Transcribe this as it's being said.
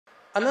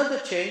Another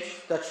change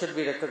that should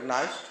be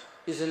recognized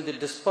is in the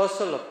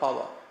dispersal of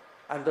power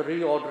and the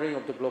reordering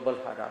of the global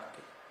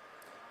hierarchy.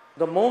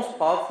 The most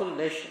powerful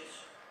nations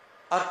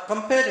are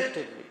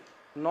comparatively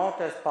not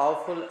as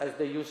powerful as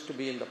they used to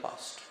be in the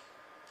past.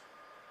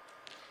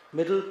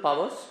 Middle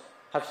powers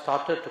have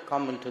started to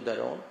come into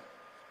their own.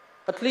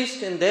 At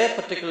least in their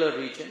particular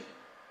region,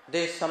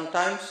 they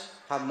sometimes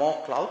have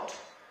more clout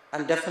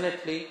and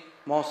definitely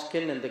more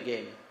skin in the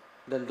game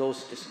than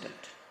those distant.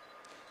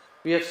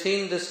 We have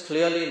seen this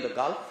clearly in the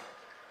Gulf.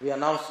 We are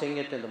now seeing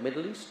it in the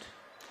Middle East.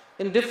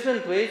 In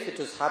different ways, it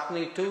is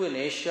happening too in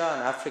Asia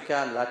and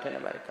Africa and Latin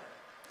America.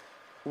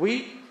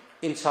 We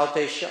in South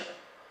Asia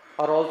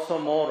are also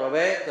more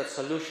aware that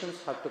solutions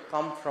have to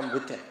come from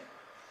within.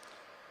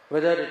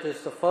 Whether it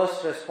is the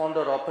first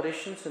responder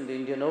operations in the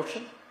Indian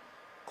Ocean,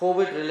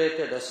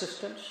 COVID-related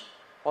assistance,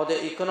 or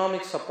the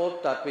economic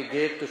support that we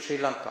gave to Sri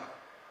Lanka,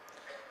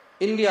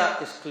 India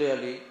is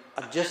clearly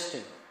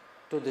adjusting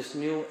to this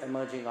new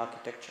emerging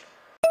architecture.